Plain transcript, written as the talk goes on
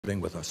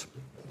With us.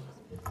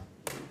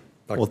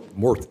 Dr.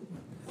 Murthy.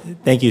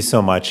 Thank you so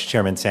much,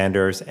 Chairman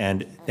Sanders,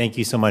 and thank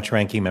you so much,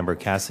 Ranking Member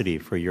Cassidy,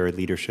 for your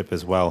leadership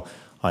as well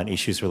on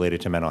issues related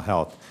to mental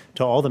health.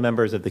 To all the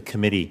members of the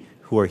committee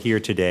who are here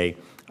today,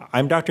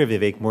 I'm Dr.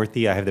 Vivek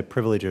Murthy. I have the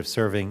privilege of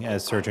serving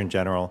as Surgeon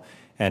General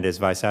and as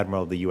Vice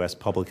Admiral of the U.S.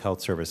 Public Health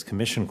Service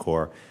Commission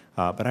Corps,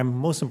 but I'm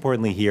most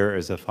importantly here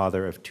as a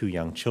father of 2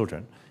 young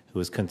children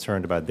who is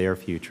concerned about their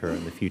future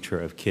and the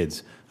future of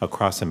kids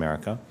across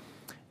America.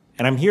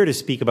 And I'm here to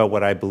speak about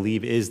what I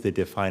believe is the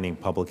defining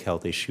public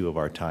health issue of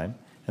our time,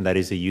 and that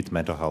is the youth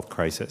mental health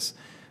crisis.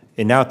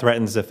 It now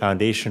threatens the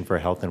foundation for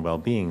health and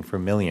well-being for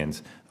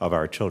millions of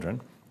our children.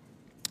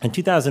 In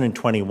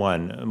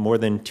 2021, more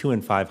than 2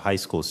 in 5 high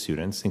school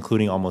students,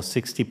 including almost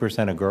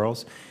 60% of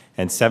girls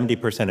and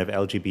 70% of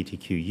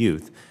LGBTQ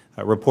youth,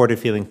 reported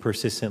feeling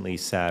persistently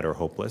sad or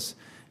hopeless.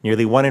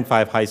 Nearly 1 in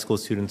 5 high school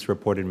students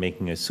reported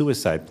making a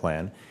suicide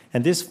plan,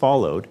 and this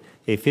followed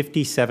a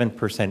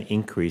 57%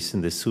 increase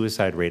in the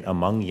suicide rate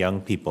among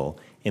young people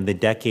in the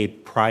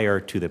decade prior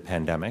to the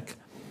pandemic.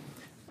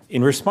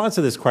 In response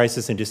to this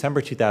crisis, in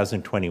December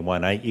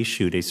 2021, I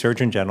issued a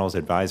Surgeon General's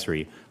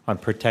advisory on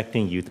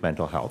protecting youth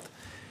mental health.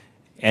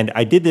 And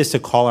I did this to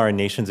call our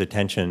nation's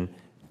attention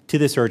to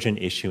this urgent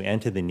issue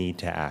and to the need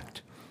to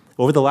act.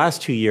 Over the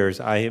last 2 years,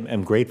 I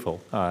am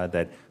grateful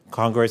that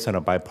Congress on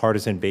a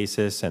bipartisan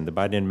basis and the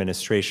Biden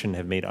administration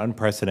have made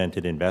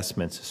unprecedented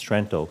investments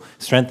to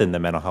strengthen the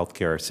mental health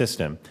care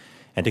system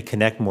and to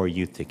connect more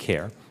youth to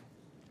care.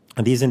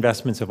 And these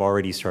investments have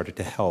already started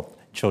to help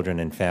children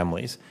and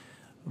families.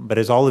 But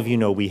as all of you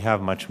know, we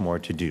have much more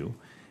to do.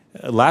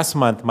 Last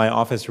month, my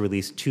office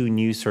released 2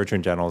 new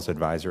Surgeon General's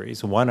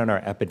advisories, one on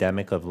our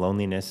epidemic of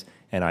loneliness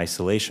and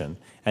isolation,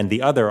 and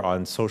the other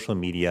on social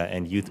media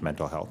and youth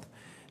mental health.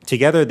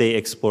 Together, they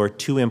explore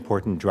 2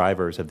 important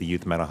drivers of the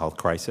youth mental health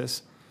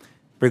crisis.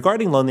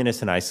 Regarding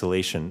loneliness and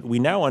isolation, we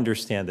now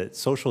understand that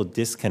social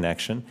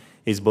disconnection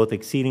is both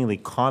exceedingly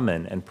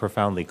common and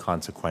profoundly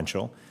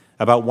consequential.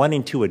 About 1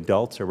 in 2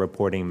 adults are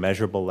reporting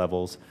measurable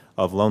levels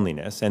of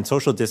loneliness, and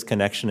social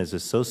disconnection is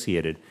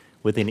associated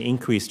with an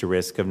increased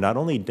risk of not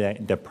only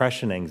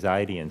depression,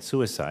 anxiety, and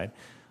suicide,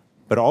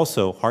 but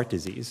also heart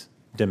disease,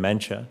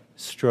 dementia,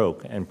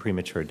 stroke, and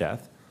premature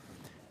death.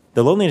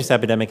 The loneliness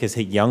epidemic has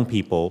hit young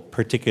people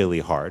particularly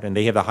hard, and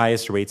they have the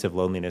highest rates of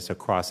loneliness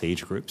across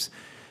age groups.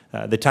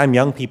 The time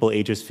young people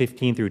ages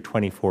 15 through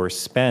 24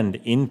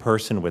 spend in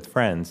person with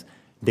friends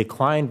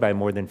declined by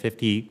more than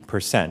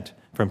 50%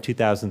 from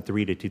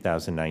 2003 to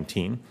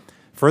 2019.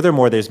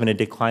 Furthermore, there's been a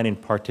decline in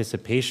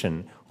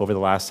participation over the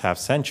last half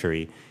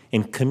century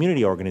in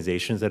community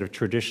organizations that have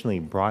traditionally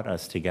brought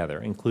us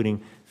together,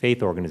 including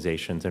faith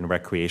organizations and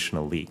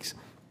recreational leagues.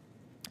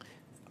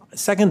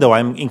 Second, though,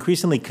 I'm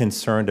increasingly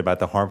concerned about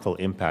the harmful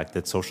impact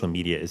that social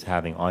media is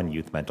having on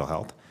youth mental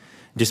health.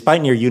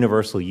 Despite near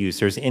universal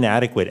use, there's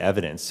inadequate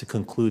evidence to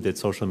conclude that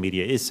social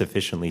media is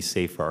sufficiently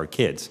safe for our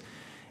kids.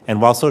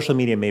 And while social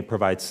media may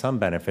provide some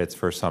benefits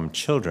for some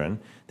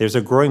children, there's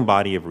a growing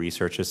body of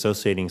research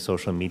associating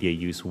social media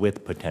use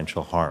with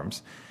potential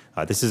harms.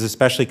 This is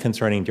especially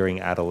concerning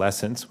during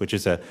adolescence, which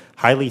is a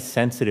highly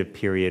sensitive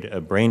period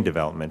of brain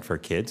development for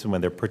kids when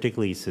they're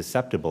particularly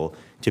susceptible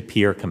to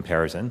peer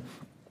comparison.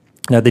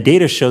 Now, the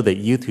data show that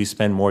youth who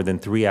spend more than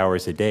 3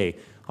 hours a day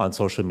on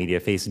social media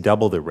face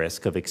double the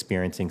risk of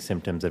experiencing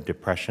symptoms of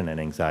depression and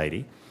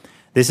anxiety.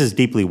 This is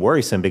deeply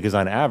worrisome because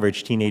on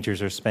average,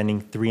 teenagers are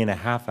spending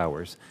 3.5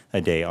 hours a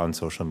day on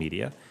social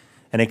media.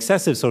 And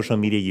excessive social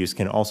media use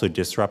can also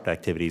disrupt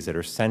activities that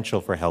are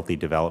essential for healthy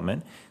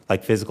development,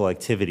 like physical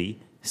activity,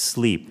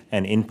 sleep,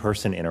 and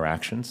in-person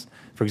interactions.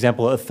 For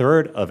example,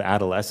 1/3 of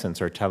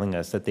adolescents are telling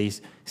us that they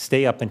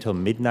stay up until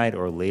midnight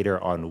or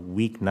later on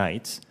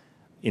weeknights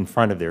in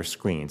front of their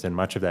screens, and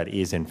much of that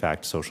is, in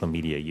fact, social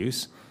media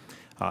use.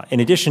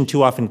 In addition,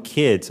 too often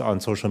kids on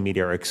social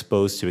media are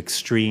exposed to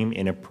extreme,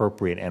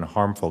 inappropriate, and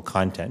harmful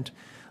content.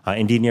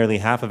 Indeed, nearly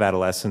half of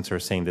adolescents are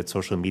saying that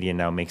social media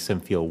now makes them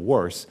feel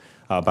worse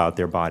about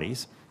their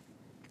bodies.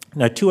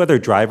 Now, 2 other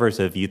drivers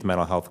of youth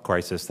mental health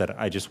crisis that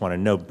I just want to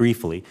note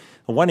briefly.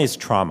 One is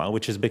trauma,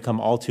 which has become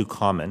all too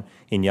common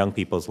in young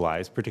people's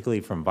lives,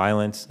 particularly from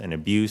violence and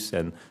abuse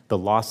and the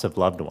loss of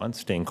loved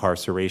ones to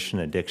incarceration,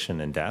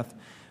 addiction, and death.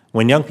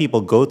 When young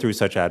people go through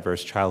such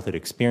adverse childhood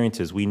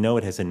experiences, we know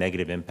it has a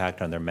negative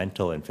impact on their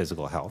mental and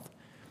physical health.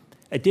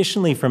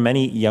 Additionally, for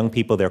many young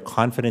people, their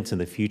confidence in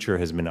the future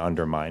has been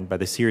undermined by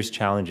the serious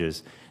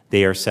challenges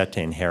they are set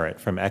to inherit,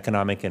 from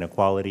economic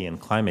inequality and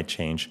climate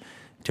change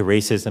to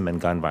racism and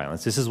gun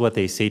violence. This is what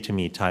they say to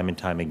me time and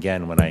time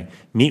again when I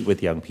meet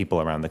with young people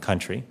around the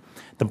country.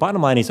 The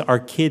bottom line is our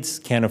kids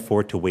can't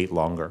afford to wait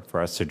longer for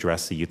us to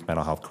address the youth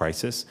mental health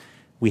crisis.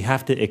 We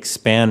have to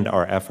expand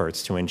our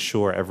efforts to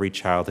ensure every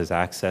child has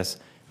access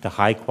to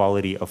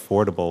high-quality,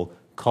 affordable,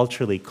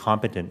 culturally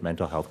competent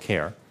mental health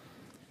care.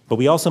 But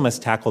we also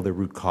must tackle the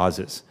root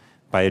causes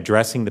by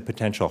addressing the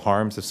potential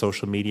harms of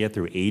social media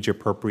through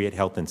age-appropriate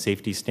health and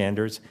safety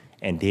standards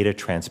and data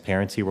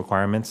transparency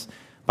requirements,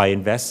 by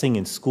investing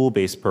in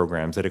school-based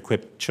programs that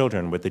equip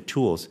children with the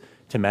tools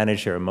to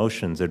manage their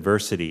emotions,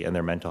 adversity, and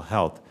their mental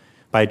health,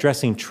 by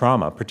addressing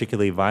trauma,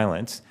 particularly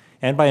violence,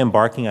 and by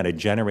embarking on a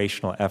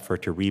generational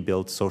effort to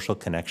rebuild social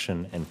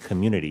connection and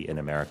community in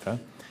America.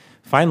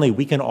 Finally,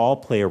 we can all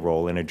play a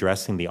role in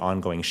addressing the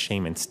ongoing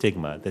shame and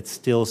stigma that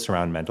still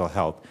surround mental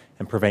health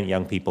and prevent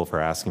young people from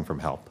asking for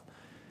help.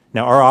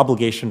 Now, our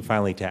obligation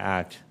finally to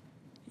act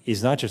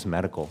is not just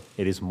medical,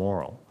 it is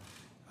moral.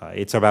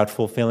 It's about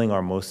fulfilling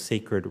our most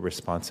sacred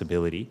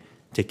responsibility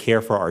to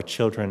care for our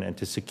children and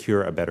to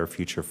secure a better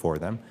future for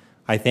them.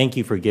 I thank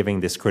you for giving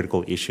this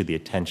critical issue the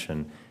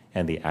attention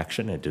and the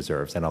action it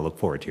deserves, and I look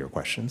forward to your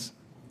questions.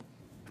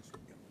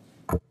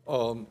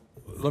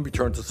 Let me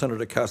turn to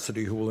Senator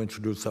Cassidy, who will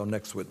introduce our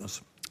next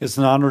witness. It's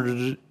an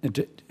honor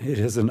it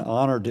is an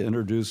honor to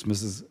introduce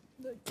Mrs.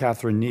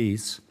 Catherine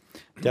Neese,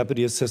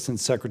 Deputy Assistant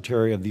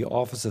Secretary of the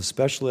Office of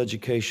Special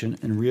Education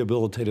and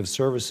Rehabilitative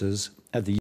Services at the